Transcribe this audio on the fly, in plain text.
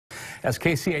As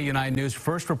KCAU-9 News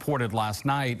first reported last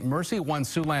night, Mercy One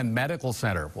Siouxland Medical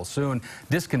Center will soon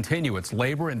discontinue its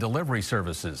labor and delivery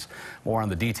services. More on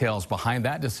the details behind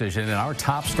that decision in our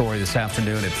top story this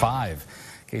afternoon at 5.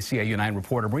 KCAU-9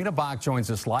 reporter Marina Bach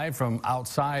joins us live from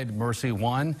outside Mercy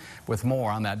One with more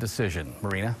on that decision.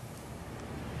 Marina?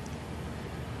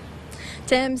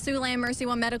 Tim, Siouxland Mercy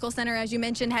One Medical Center, as you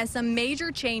mentioned, has some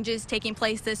major changes taking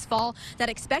place this fall that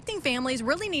expecting families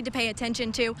really need to pay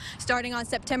attention to. Starting on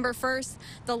September 1st,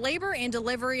 the Labor and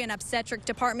Delivery and Obstetric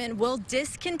Department will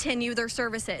discontinue their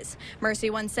services. Mercy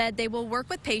One said they will work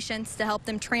with patients to help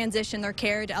them transition their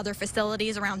care to other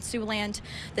facilities around Siouxland.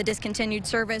 The discontinued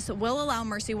service will allow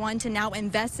Mercy One to now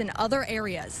invest in other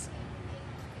areas.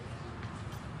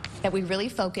 That we really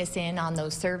focus in on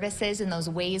those services and those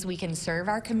ways we can serve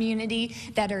our community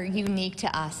that are unique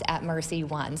to us at Mercy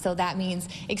One. So that means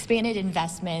expanded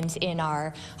investment in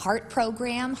our heart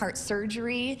program, heart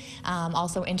surgery,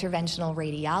 also interventional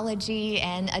radiology,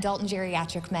 and adult and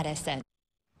geriatric medicine.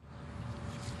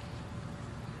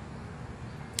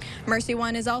 Mercy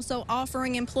One is also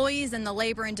offering employees in the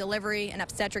labor and delivery and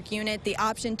obstetric unit the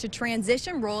option to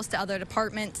transition roles to other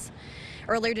departments.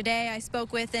 Earlier today, I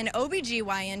spoke with an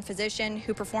OBGYN physician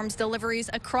who performs deliveries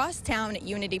across town at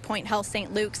Unity Point Health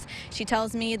St. Luke's. She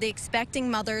tells me the expecting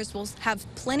mothers will have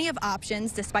plenty of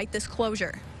options despite this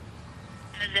closure.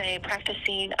 As a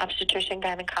practicing obstetrician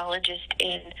gynecologist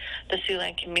in the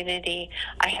Siouxland community,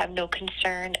 I have no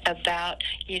concern about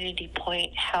Unity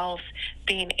Point Health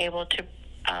being able to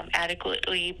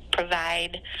adequately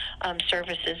provide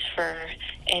services for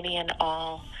any and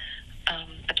all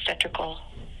obstetrical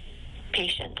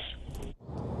patients.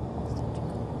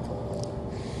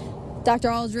 Dr.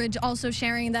 Aldridge also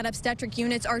sharing that obstetric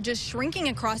units are just shrinking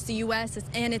across the U.S.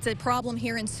 and it's a problem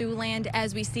here in Siouxland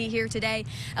as we see here today.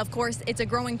 Of course, it's a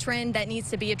growing trend that needs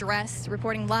to be addressed.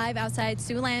 Reporting live outside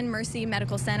Siouxland Mercy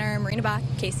Medical Center, Marina Bach,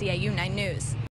 KCAU 9 News.